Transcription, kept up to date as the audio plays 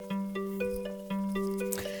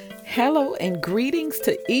Hello and greetings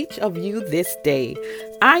to each of you this day.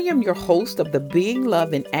 I am your host of the Being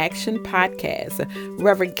Love in Action podcast,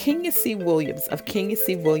 Reverend Kenya C. Williams of Kenya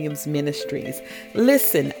C. Williams Ministries.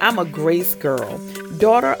 Listen, I'm a grace girl,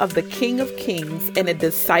 daughter of the King of Kings and a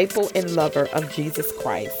disciple and lover of Jesus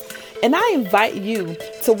Christ. And I invite you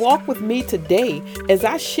to walk with me today as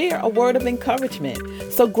I share a word of encouragement.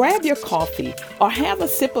 So grab your coffee or have a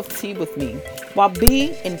sip of tea with me while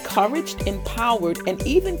being encouraged, empowered, and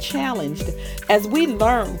even challenged as we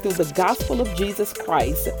learn through the gospel of Jesus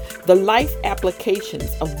Christ the life applications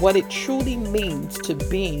of what it truly means to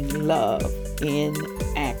being love in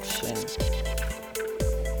action.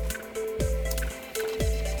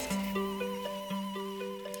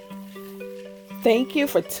 Thank you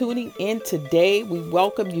for tuning in today. We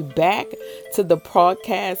welcome you back to the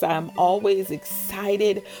podcast. I'm always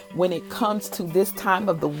excited when it comes to this time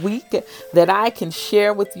of the week that I can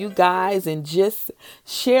share with you guys and just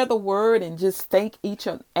share the word and just thank each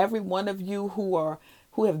and every one of you who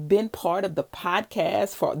have been part of the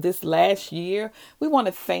podcast for this last year. We want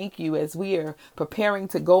to thank you as we are preparing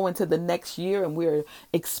to go into the next year, and we're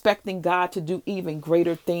expecting God to do even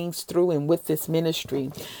greater things through and with this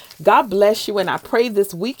ministry. God bless you, and I pray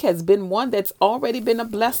this week has been one that's already been a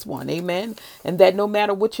blessed one. Amen. And that no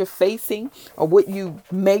matter what you're facing or what you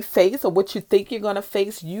may face or what you think you're going to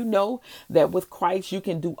face, you know that with Christ you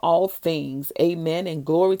can do all things. Amen. And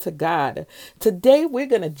glory to God. Today we're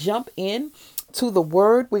going to jump in to the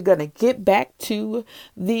word. We're going to get back to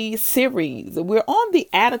the series. We're on the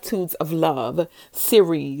Attitudes of Love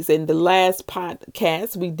series. In the last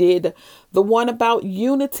podcast, we did the one about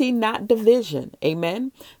unity, not division.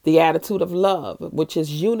 Amen. The attitude of love, which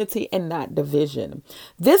is unity and not division.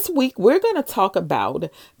 This week, we're going to talk about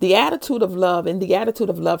the attitude of love in the Attitude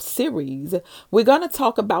of Love series. We're going to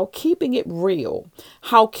talk about keeping it real,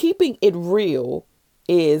 how keeping it real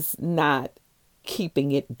is not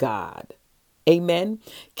keeping it God. Amen.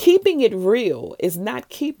 Keeping it real is not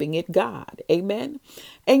keeping it God. Amen.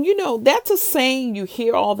 And you know, that's a saying you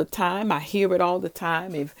hear all the time. I hear it all the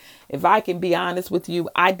time. If I can be honest with you,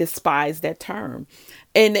 I despise that term.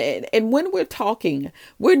 And when we're talking,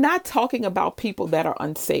 we're not talking about people that are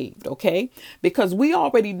unsaved, okay? Because we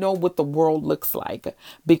already know what the world looks like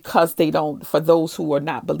because for those who are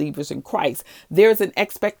not believers in Christ, there's an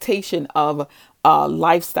expectation of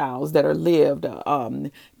lifestyles that are lived,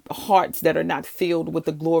 hearts that are not filled with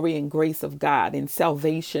the glory and grace of God and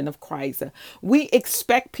salvation of Christ. We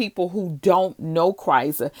expect people who don't know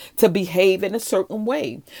Christ to behave in a certain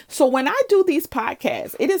way. So when I do these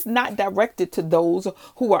podcasts, it is not directed to those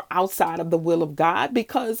who are outside of the will of God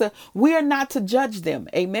because we are not to judge them.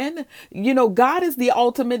 Amen. You know, God is the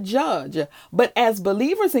ultimate judge. But as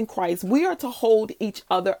believers in Christ, we are to hold each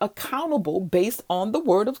other accountable based on the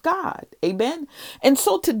word of God. Amen. And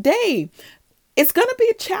so today, it's going to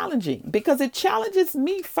be challenging because it challenges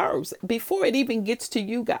me first before it even gets to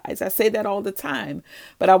you guys. I say that all the time,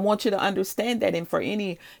 but I want you to understand that. And for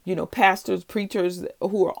any, pastors, preachers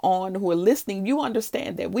who are listening, you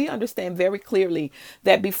understand that we understand very clearly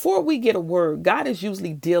that before we get a word, God is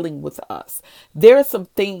usually dealing with us. There are some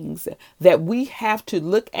things that we have to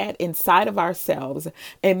look at inside of ourselves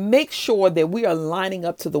and make sure that we are lining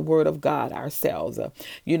up to the word of God ourselves.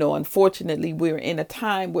 Unfortunately, we're in a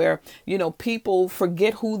time where, people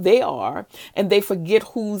forget who they are and they forget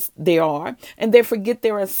whose they are and they forget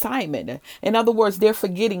their assignment. In other words, they're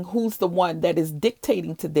forgetting who's the one that is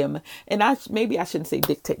dictating to them. And maybe I shouldn't say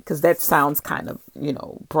dictate because that sounds kind of,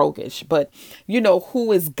 brogish, but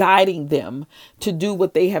who is guiding them to do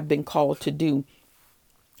what they have been called to do.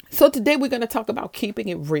 So today we're going to talk about keeping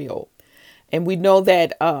it real. And we know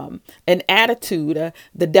that an attitude,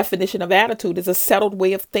 the definition of attitude is a settled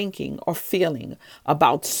way of thinking or feeling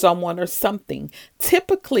about someone or something,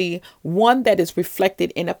 typically one that is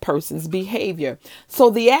reflected in a person's behavior. So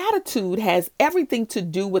the attitude has everything to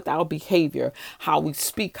do with our behavior, how we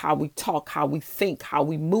speak, how we talk, how we think, how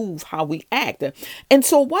we move, how we act. And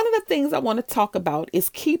so one of the things I want to talk about is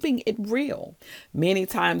keeping it real. Many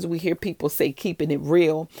times we hear people say keeping it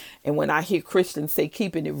real. And when I hear Christians say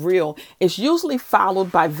keeping it real, it's usually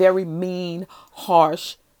followed by very mean,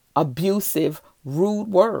 harsh, abusive, rude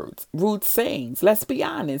words, rude sayings. Let's be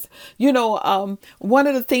honest. One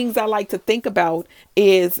of the things I like to think about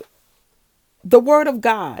is the word of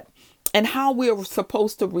God and how we are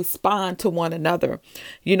supposed to respond to one another.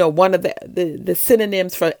 One of the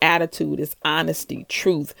synonyms for attitude is honesty,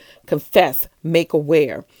 truth, confess, make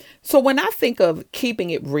aware. So when I think of keeping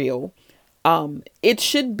it real, it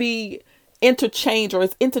should be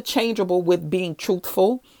it's interchangeable with being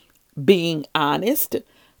truthful, being honest,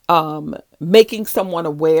 making someone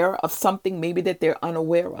aware of something maybe that they're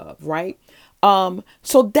unaware of, right?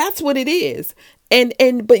 So that's what it is.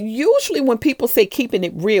 But usually when people say keeping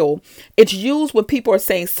it real, it's used when people are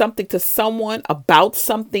saying something to someone about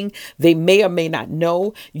something they may or may not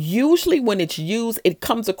know. Usually when it's used, it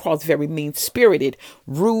comes across very mean-spirited,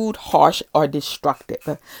 rude, harsh, or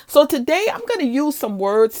destructive. So today I'm going to use some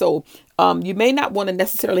words. So you may not want to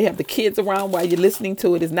necessarily have the kids around while you're listening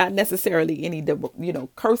to it. It's not necessarily any,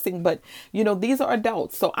 cursing, but these are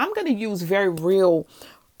adults. So I'm going to use very real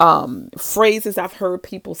phrases I've heard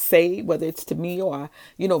people say, whether it's to me or,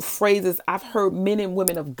 phrases I've heard men and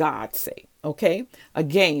women of God say. Okay.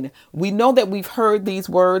 Again, we know that we've heard these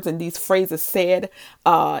words and these phrases said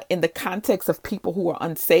in the context of people who are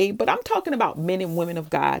unsaved, but I'm talking about men and women of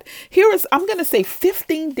God. I'm going to say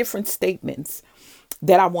 15 different statements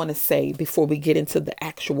that I want to say before we get into the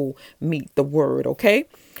actual meat, the word. Okay.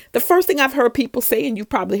 The first thing I've heard people say, and you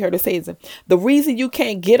probably heard it say, is the reason you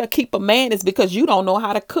can't get or keep a man is because you don't know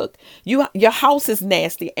how to cook. Your house is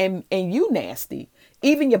nasty and you nasty.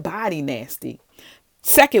 Even your body nasty.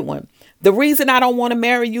 Second one, the reason I don't want to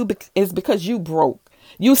marry you is because you broke.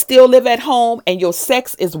 You still live at home and your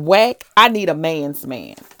sex is whack. I need a man's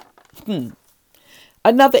man.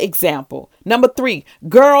 Another example. Number 3,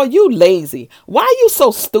 girl, you lazy. Why are you so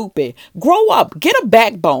stupid? Grow up, get a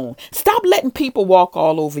backbone. Stop letting people walk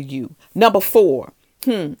all over you. Number 4,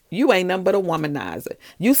 you ain't nothing but a womanizer.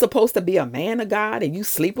 You supposed to be a man of God and you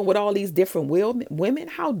sleeping with all these different women?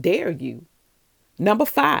 How dare you? Number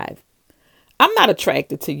 5, I'm not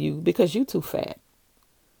attracted to you because you too fat.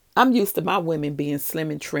 I'm used to my women being slim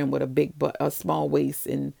and trim with a big butt, a small waist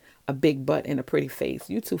and a big butt and a pretty face.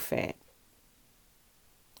 You too fat.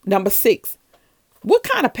 Number 6, what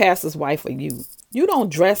kind of pastor's wife are you? You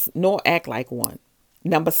don't dress nor act like one.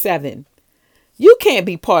 Number 7, you can't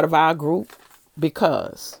be part of our group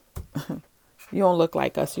because you don't look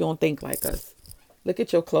like us. You don't think like us. Look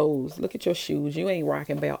at your clothes. Look at your shoes. You ain't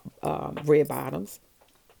rocking red bottoms.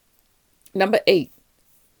 Number 8,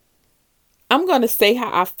 I'm going to say how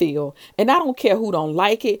I feel, and I don't care who don't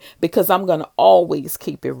like it because I'm going to always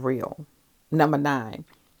keep it real. Number 9,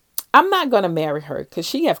 I'm not going to marry her because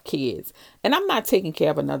she have kids and I'm not taking care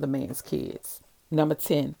of another man's kids. Number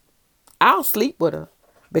 10, I'll sleep with her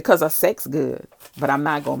because her sex good, but I'm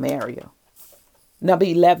not going to marry her. Number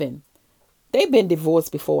 11, they've been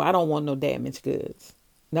divorced before. I don't want no damaged goods.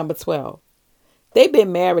 Number 12, they've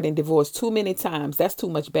been married and divorced too many times. That's too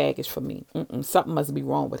much baggage for me. Something must be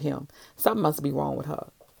wrong with him. Something must be wrong with her.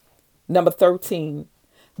 Number 13,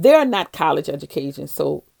 they're not college education.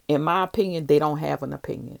 So in my opinion, they don't have an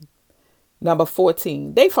opinion. Number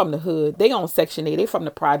 14, they from the hood. They on Section 8. They from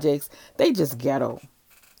the projects. They just ghetto.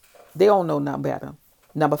 They don't know nothing better.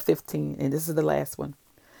 Number 15, and this is the last one.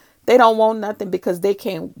 They don't want nothing because they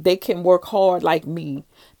can work hard like me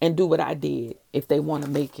and do what I did if they want to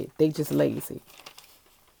make it. They just lazy.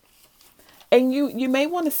 And you may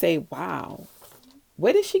want to say, wow,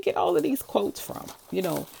 where did she get all of these quotes from?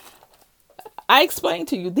 I explained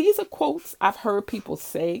to you, these are quotes I've heard people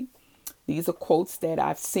say. These are quotes that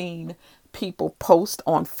I've seen people post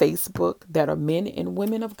on Facebook that are men and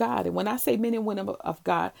women of God. And when I say men and women of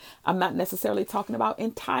God, I'm not necessarily talking about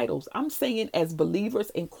in titles. I'm saying as believers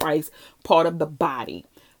in Christ, part of the body.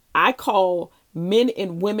 I call men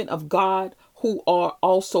and women of God who are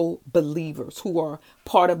also believers, who are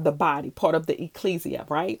part of the body, part of the ecclesia,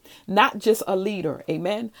 right? Not just a leader.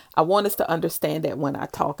 Amen. I want us to understand that when I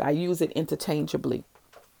talk, I use it interchangeably.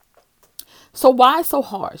 So why so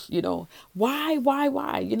harsh? Why?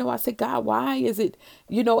 I said, God, why is it,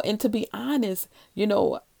 and to be honest,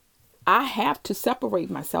 I have to separate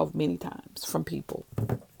myself many times from people.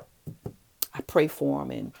 I pray for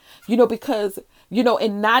them because,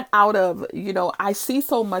 and not out of, I see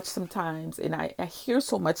so much sometimes and I hear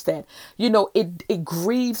so much that, it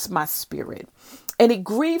grieves my spirit. And it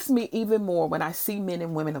grieves me even more when I see men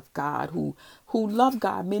and women of God who love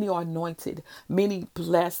God. Many are anointed, many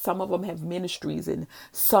blessed. Some of them have ministries and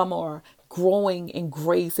some are growing in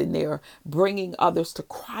grace and they're bringing others to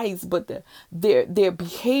Christ. But their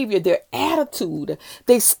behavior, their attitude,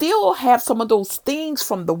 they still have some of those things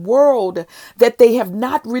from the world that they have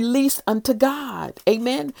not released unto God.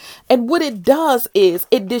 Amen. And what it does is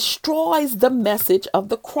it destroys the message of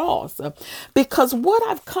the cross. Because what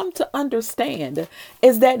I've come to understand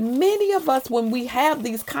is that many of us, when we have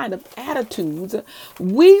these kind of attitudes,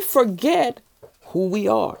 we forget who we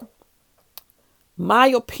are. My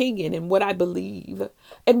opinion and what I believe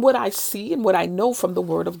and what I see and what I know from the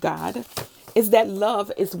word of God is that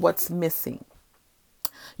love is what's missing.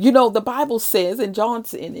 The Bible says, and John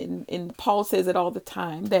and Paul says it all the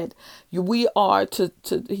time, that we are to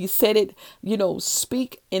he said it,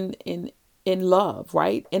 speak in love,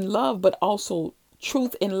 right? In love, but also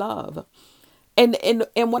truth in love. And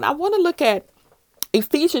when I want to look at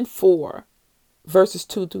Ephesians 4, verses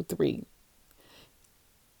 2 through 3,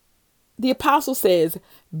 the apostle says,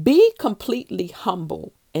 be completely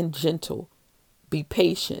humble and gentle, be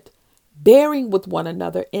patient, bearing with one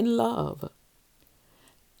another in love.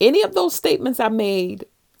 Any of those statements I made,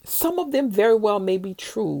 some of them very well may be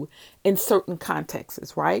true in certain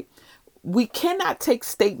contexts, right? We cannot take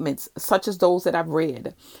statements such as those that I've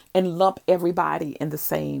read and lump everybody in the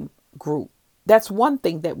same group. That's one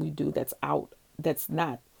thing that we do that's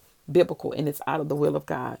not biblical, and it's out of the will of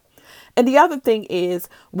God. And the other thing is,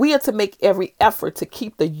 we are to make every effort to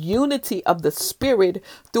keep the unity of the Spirit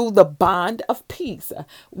through the bond of peace.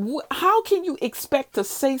 How can you expect to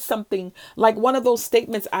say something like one of those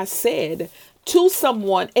statements I said to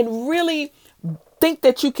someone and really think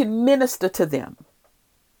that you can minister to them?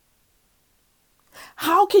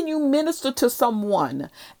 How can you minister to someone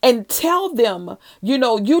and tell them,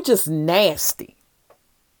 you just nasty?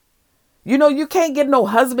 You can't get no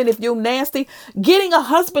husband if you're nasty. Getting a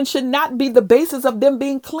husband should not be the basis of them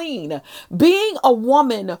being clean. Being a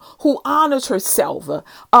woman who honors herself,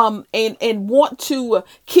 and want to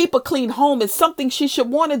keep a clean home is something she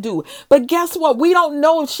should want to do. But guess what? We don't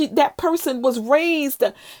know if that person was raised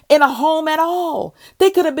in a home at all.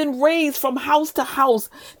 They could have been raised from house to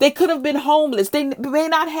house. They could have been homeless. They may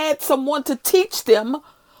not had someone to teach them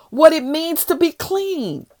what it means to be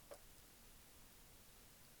clean.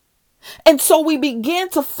 And so we begin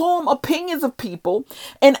to form opinions of people,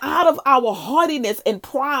 and out of our haughtiness and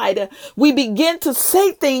pride, we begin to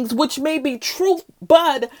say things which may be truth,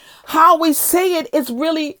 but how we say it is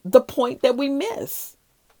really the point that we miss.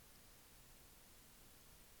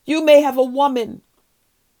 You may have a woman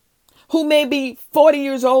who may be 40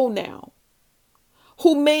 years old now,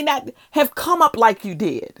 who may not have come up like you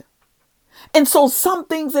did. And so some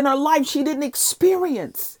things in her life she didn't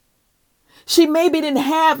experience. She maybe didn't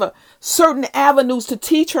have certain avenues to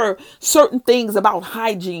teach her certain things about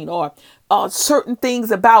hygiene, or certain things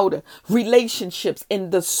about relationships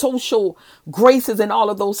and the social graces and all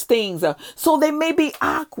of those things. So they may be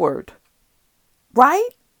awkward, right?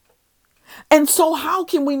 And so how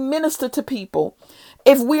can we minister to people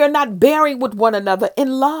if we are not bearing with one another in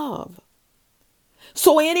love?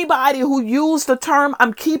 So anybody who used the term,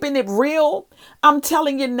 I'm keeping it real, I'm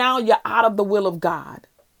telling you now, you're out of the will of God.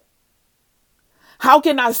 How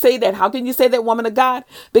can I say that? How can you say that, woman of God?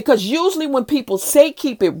 Because usually when people say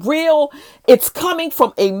keep it real, it's coming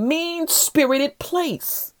from a mean-spirited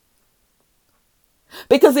place.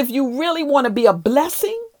 Because if you really want to be a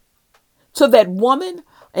blessing to that woman,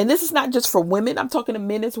 and this is not just for women, I'm talking to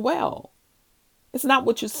men as well. It's not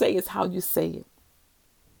what you say, it's how you say it.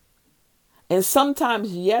 And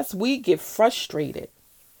sometimes, yes, we get frustrated.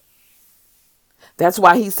 That's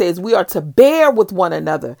why he says we are to bear with one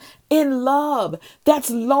another in love. That's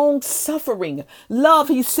long suffering. Love,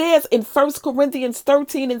 he says in 1 Corinthians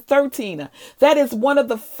 13:13. That is one of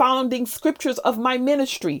the founding scriptures of my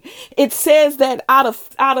ministry. It says that out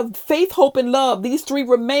of faith, hope, and love, these three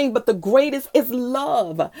remain, but the greatest is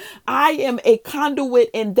love. I am a conduit,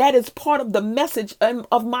 and that is part of the message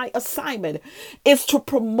of my assignment, is to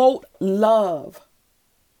promote love.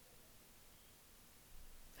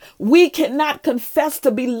 We cannot confess to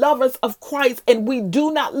be lovers of Christ and we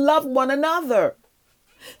do not love one another.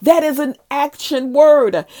 That is an action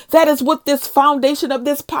word. That is what this foundation of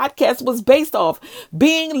this podcast was based off.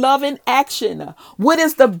 Being love in action. What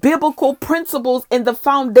is the biblical principles and the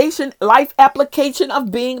foundation life application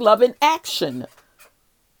of being love in action?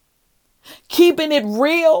 Keeping it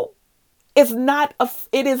real is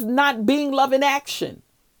it is not being love in action.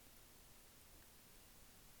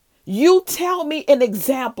 You tell me an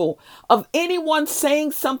example of anyone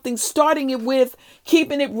saying something, starting it with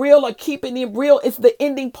keeping it real, or keeping it real is the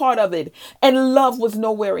ending part of it, and love was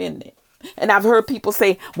nowhere in it. And I've heard people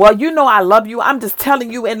say, well, I love you. I'm just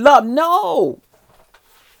telling you in love. No.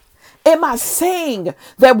 Am I saying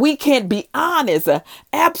that we can't be honest?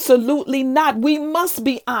 Absolutely not. We must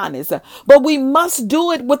be honest, but we must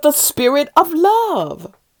do it with the spirit of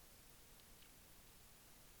love.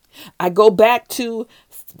 I go back to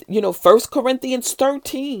 1 Corinthians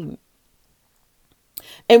 13.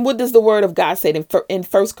 And what does the word of God say in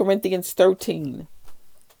 1 Corinthians 13?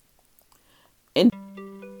 And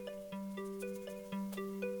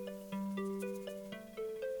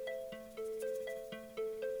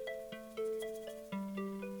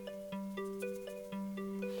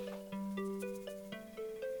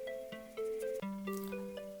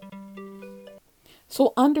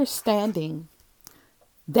So understanding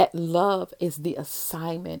that love is the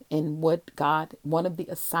assignment and one of the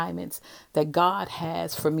assignments that God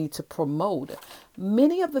has for me to promote.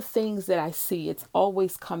 Many of the things that I see, it's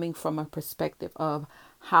always coming from a perspective of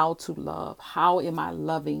how to love. How am I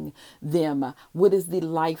loving them? What is the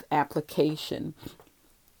life application?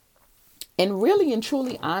 And really and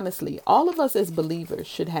truly, honestly, all of us as believers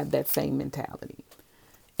should have that same mentality.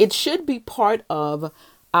 It should be part of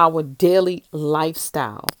our daily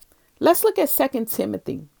lifestyle. Let's look at Second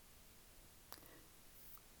Timothy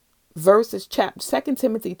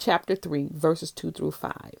chapter 3, verses 2 through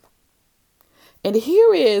 5. And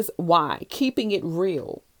here is why keeping it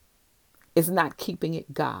real is not keeping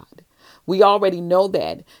it God. We already know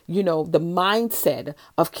that, the mindset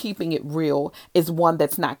of keeping it real is one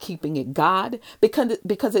that's not keeping it God,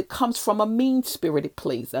 because it comes from a mean-spirited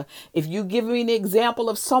place. If you give me an example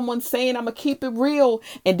of someone saying, I'm going to keep it real,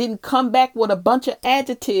 and didn't come back with a bunch of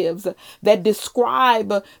adjectives that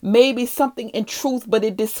describe maybe something in truth, but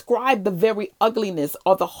it described the very ugliness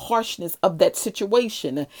or the harshness of that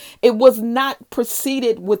situation. It was not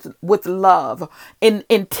preceded with love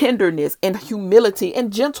and tenderness and humility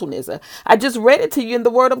and gentleness. I just read it to you in the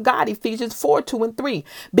word of God, Ephesians 4, 2 and 3.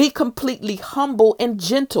 Be completely humble and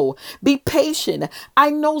gentle. Be patient. I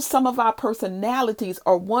know some of our personalities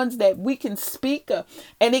are ones that we can speak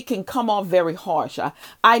and it can come off very harsh.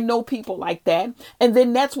 I know people like that. And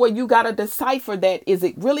then that's where you got to decipher that. Is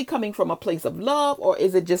it really coming from a place of love, or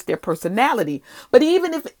is it just their personality? But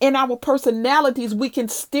even if in our personalities, we can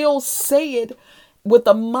still say it with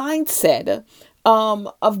a mindset of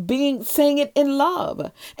saying it in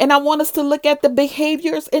love. And I want us to look at the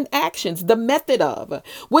behaviors and actions, the method of.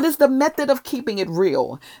 What is the method of keeping it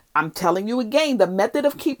real? I'm telling you again, the method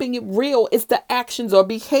of keeping it real is the actions or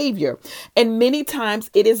behavior. And many times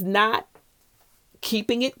it is not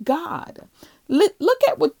keeping it God. Look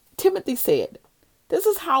at what Timothy said. This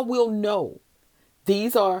is how we'll know.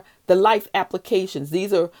 These are the life applications.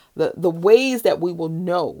 These are the ways that we will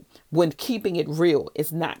know when keeping it real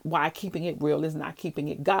is not, why keeping it real is not keeping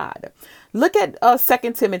it God. Look at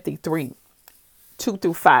 2 Timothy 3, 2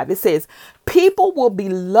 through 5. It says, people will be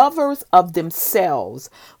lovers of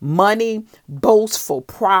themselves, money, boastful,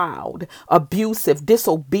 proud, abusive,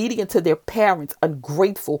 disobedient to their parents,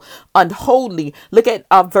 ungrateful, unholy. Look at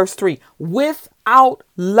verse 3. Without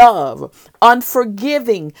love,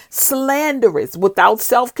 unforgiving, slanderous, without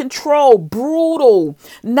self-control, brutal,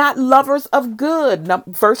 not lovers of good.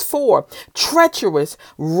 Verse 4. Treacherous,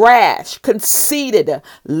 rash, conceited,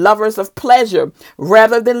 lovers of pleasure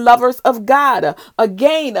rather than lovers of God.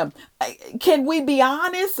 Again, can we be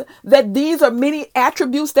honest that these are many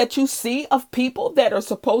attributes that you see of people that are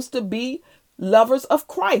supposed to be lovers of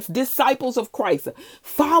Christ, disciples of Christ,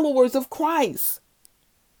 followers of Christ?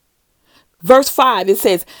 Verse 5, it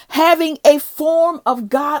says, having a form of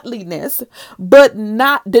godliness, but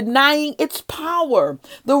not denying its power.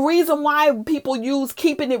 The reason why people use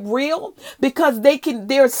keeping it real, because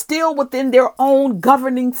they're still within their own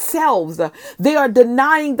governing selves. They are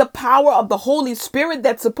denying the power of the Holy Spirit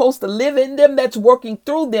that's supposed to live in them, that's working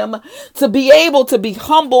through them, to be able to be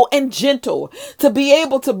humble and gentle, to be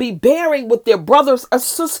able to be bearing with their brothers or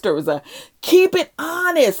sisters. Keep it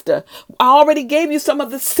honest. I already gave you some of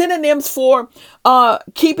the synonyms for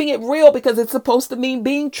keeping it real, because it's supposed to mean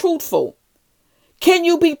being truthful. Can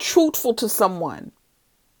you be truthful to someone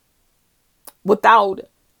without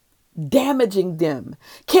damaging them?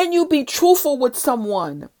 Can you be truthful with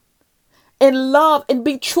someone and love and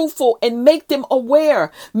be truthful and make them aware?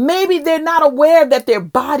 Maybe they're not aware that their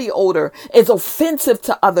body odor is offensive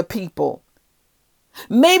to other people.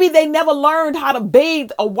 Maybe they never learned how to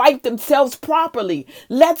bathe or wipe themselves properly.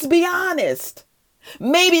 Let's be honest.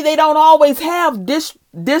 Maybe they don't always have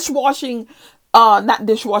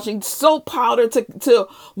soap powder to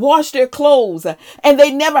wash their clothes. And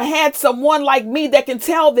they never had someone like me that can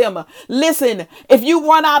tell them, listen, if you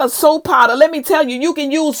run out of soap powder, let me tell you, you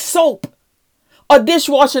can use soap or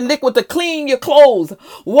dishwashing liquid to clean your clothes.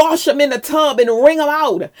 Wash them in the tub and wring them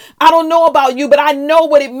out. I don't know about you, but I know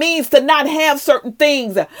what it means to not have certain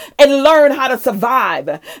things and learn how to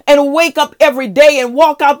survive and wake up every day and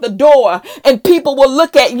walk out the door and people will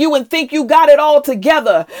look at you and think you got it all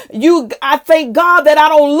together. I thank God that I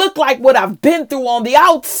don't look like what I've been through on the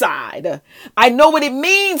outside. I know what it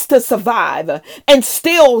means to survive and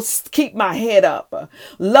still keep my head up.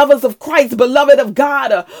 Lovers of Christ, beloved of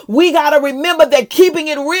God, we got to remember that keeping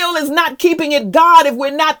it real is not keeping it God if we're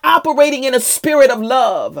not operating in a spirit of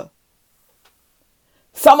love.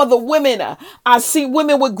 Some of the women, I see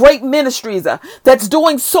women with great ministries that's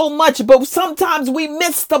doing so much, but sometimes we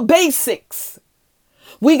miss the basics.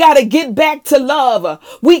 We got to get back to love.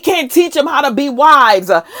 We can't teach them how to be wives,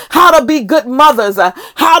 how to be good mothers,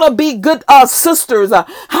 how to be good sisters,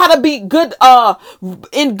 how to be good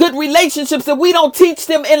in good relationships, and we don't teach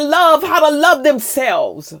them in love how to love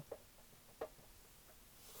themselves.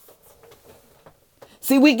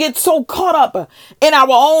 See, we get so caught up in our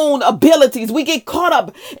own abilities. We get caught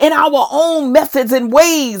up in our own methods and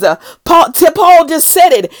ways. Paul just said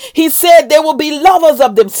it. He said there will be lovers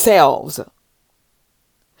of themselves.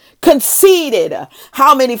 Conceited.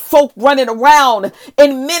 How many folk running around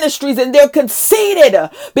in ministries and they're conceited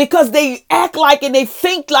because they act like and they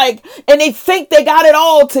think like and they think they got it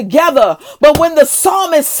all together. But when the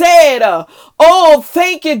psalmist said, oh,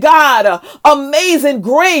 thank you, God, amazing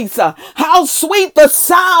grace, how sweet the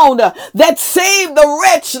sound that saved the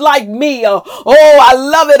wretch like me. Oh, I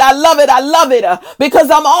love it. I love it. I love it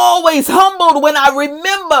because I'm always humbled when I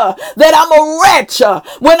remember that I'm a wretch,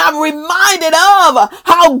 when I'm reminded of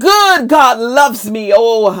how good God loves me.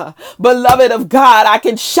 Oh, beloved of God, I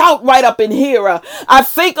can shout right up in here. I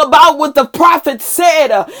think about what the prophet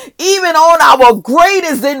said. Even on our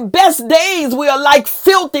greatest and best days, we are like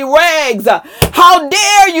filthy rags. How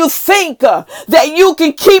dare you think that you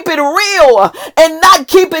can keep it real and not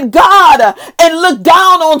keep it God and look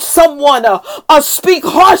down on someone or speak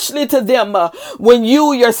harshly to them when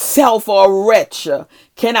you yourself are a wretch?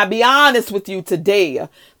 Can I be honest with you today?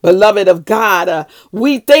 Beloved of God,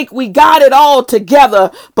 we think we got it all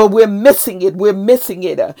together, but we're missing it. We're missing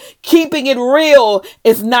it. Keeping it real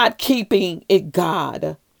is not keeping it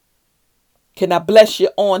God. Can I bless you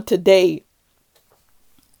on today?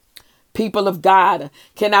 People of God,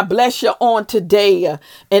 can I bless you on today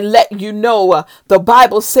and let you know the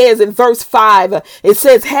Bible says in verse 5, it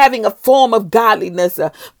says having a form of godliness,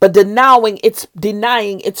 but denying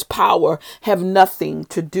its power, have nothing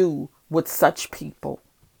to do with such people.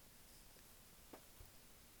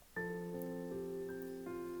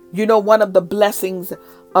 You know, one of the blessings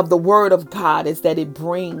of the word of God is that it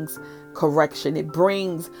brings correction. It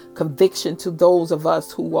brings conviction to those of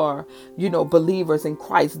us who are, believers in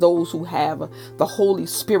Christ, those who have the Holy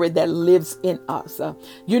Spirit that lives in us. I'll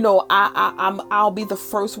be the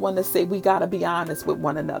first one to say we got to be honest with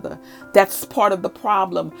one another. That's part of the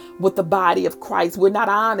problem with the body of Christ. We're not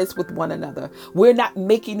honest with one another. We're not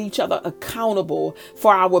making each other accountable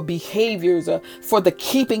for our behaviors, for the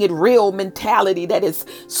keeping it real mentality that has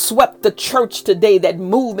swept the church today, that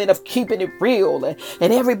movement of keeping it real,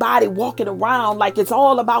 and everybody walking around like it's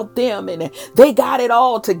all about them and they got it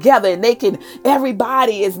all together and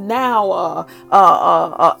everybody is now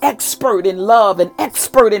expert in love and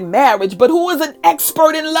expert in marriage. But who is an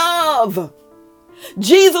expert in love?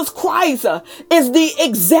 Jesus Christ is the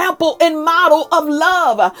example and model of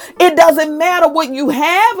love. It doesn't matter what you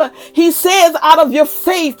have. He says out of your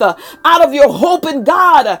faith, out of your hope in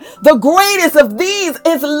God, the greatest of these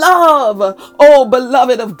is love. Oh,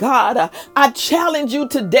 beloved of God, I challenge you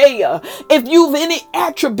today. If you've any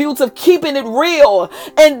attributes of keeping it real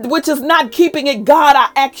and which is not keeping it God,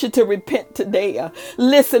 I ask you to repent today.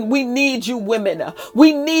 Listen, we need you women.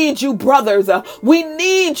 We need you brothers. We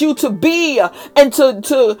need you to be and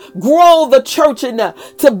to grow the church and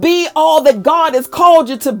to be all that God has called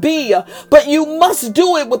you to be. But you must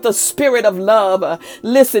do it with the spirit of love.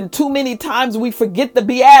 Listen, too many times we forget the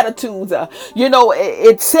Beatitudes.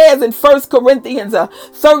 It says in 1 Corinthians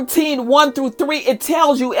 13, 1 through 3, it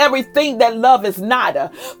tells you everything that love is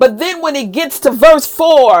not. But then when it gets to verse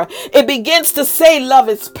 4, it begins to say love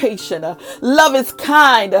is patient. Love is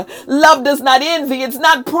kind. Love does not envy. It's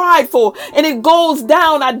not prideful. And it goes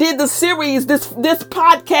down. I did the series, this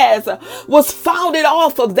podcast was founded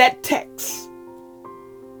off of that text.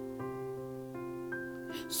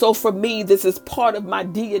 So for me, this is part of my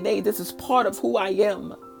DNA. This is part of who I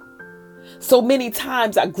am. So many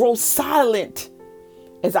times I grow silent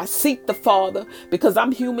as I seek the Father because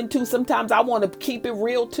I'm human too. Sometimes I want to keep it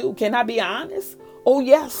real too. Can I be honest? Oh,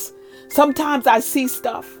 yes. Sometimes I see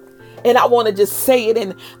stuff and I want to just say it.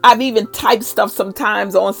 And I've even typed stuff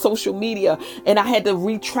sometimes on social media and I had to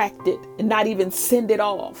retract it and not even send it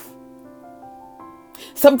off.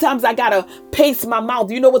 Sometimes I got to pace my mouth.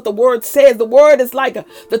 You know what the word says? The word is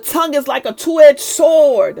the tongue is like a two-edged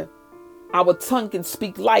sword. Our tongue can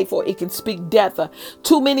speak life or it can speak death.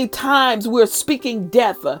 Too many times we're speaking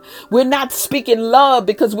death. We're not speaking love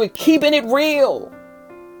because we're keeping it real.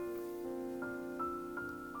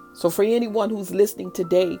 So for anyone who's listening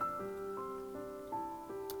today,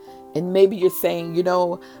 and maybe you're saying,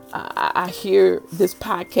 I hear this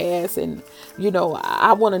podcast and,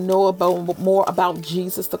 I want to know more about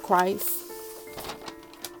Jesus the Christ.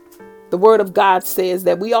 The word of God says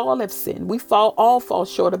that we all have sinned. We all fall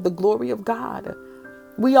short of the glory of God.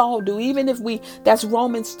 We all do. Even if that's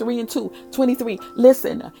Romans 3:23.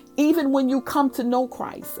 Listen, even when you come to know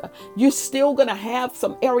Christ, you're still going to have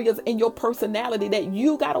some areas in your personality that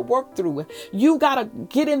you got to work through. You got to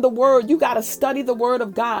get in the word. You got to study the word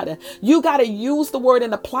of God. You got to use the word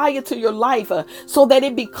and apply it to your life so that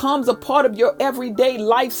it becomes a part of your everyday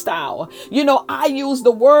lifestyle. I use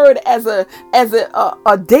the word as a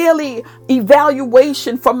daily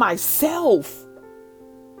evaluation for myself.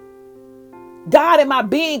 God, am I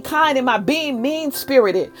being kind? Am I being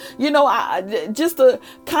mean-spirited? Just to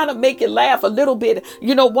kind of make it laugh a little bit.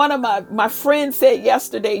 One of my friends said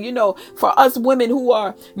yesterday, for us women who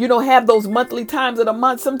are, have those monthly times of the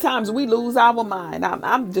month, sometimes we lose our mind.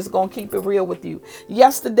 I'm just going to keep it real with you.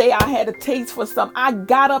 Yesterday, I had a taste for some. I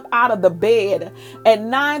got up out of the bed at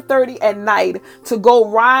 9:30 at night to go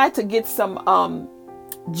ride to get some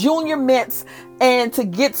Junior Mints and to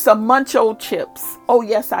get some Muncho chips. Oh,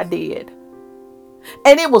 yes, I did.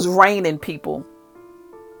 And it was raining, people.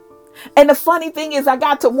 And the funny thing is, I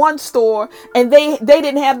got to one store and they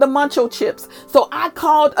didn't have the Muncho chips. So I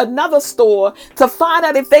called another store to find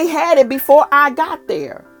out if they had it before I got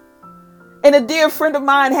there. And a dear friend of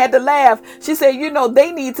mine had to laugh. She said,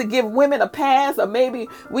 they need to give women a pass, or maybe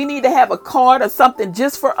we need to have a card or something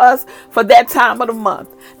just for us for that time of the month.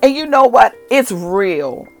 And you know what? It's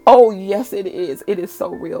real. Oh, yes, it is. It is so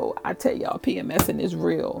real. I tell y'all, PMSing is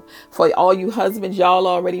real. For all you husbands, y'all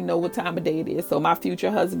already know what time of day it is. So my future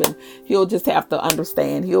husband, he'll just have to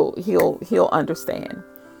understand. He'll understand.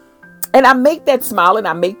 And I make that smile and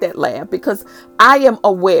I make that laugh because I am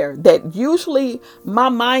aware that usually my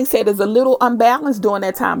mindset is a little unbalanced during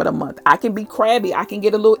that time of the month. I can be crabby. I can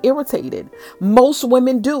get a little irritated. Most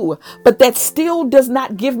women do. But that still does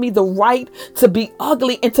not give me the right to be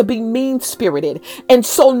ugly and to be mean-spirited. And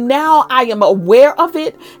so now I am aware of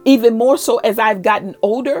it, even more so as I've gotten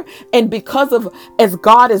older. And as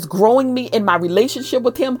God is growing me in my relationship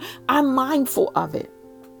with him, I'm mindful of it.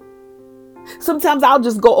 Sometimes I'll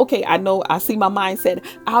just go, okay, I know I see my mindset.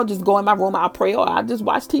 I'll just go in my room, I'll pray, or I'll just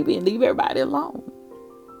watch TV and leave everybody alone.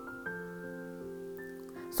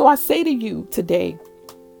 So I say to you today,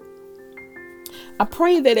 I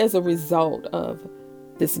pray that as a result of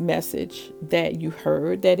this message that you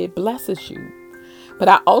heard, that it blesses you. But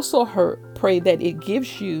I also pray that it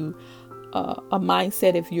gives you a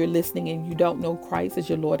mindset, if you're listening and you don't know Christ as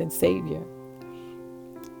your Lord and Savior,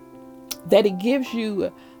 that it gives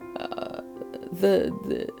you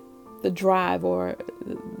the drive or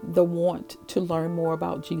the want to learn more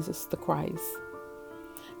about Jesus the Christ.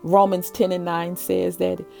 Romans 10:9 says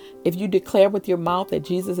that if you declare with your mouth that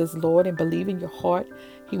Jesus is Lord and believe in your heart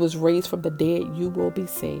he was raised from the dead, you will be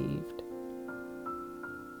saved.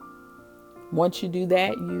 Once you do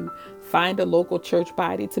that, you find a local church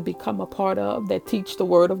body to become a part of that teach the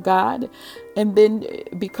word of God, and then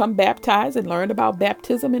become baptized and learn about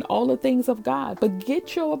baptism and all the things of God. But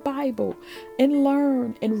get your Bible and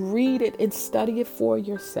learn and read it and study it for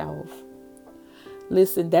yourself.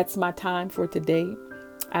 Listen, that's my time for today.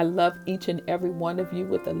 I love each and every one of you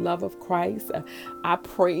with the love of Christ. I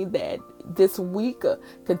pray that this week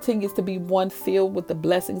continues to be one filled with the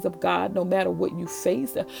blessings of God, no matter what you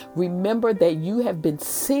face. Remember that you have been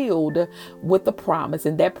sealed with a promise,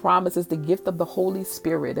 and that promise is the gift of the Holy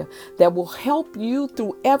Spirit that will help you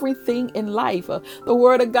through everything in life. The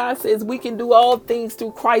Word of God says we can do all things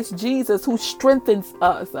through Christ Jesus who strengthens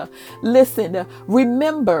us. Listen,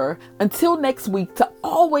 remember until next week to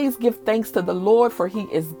always give thanks to the Lord, for he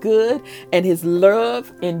is good and his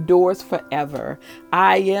love endures forever.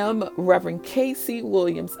 I am Reverend K.C.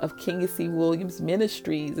 Williams of King C. Williams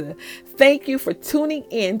Ministries. Thank you for tuning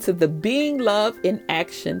in to the Being Love in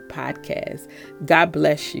Action podcast. God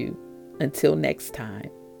bless you. Until next time.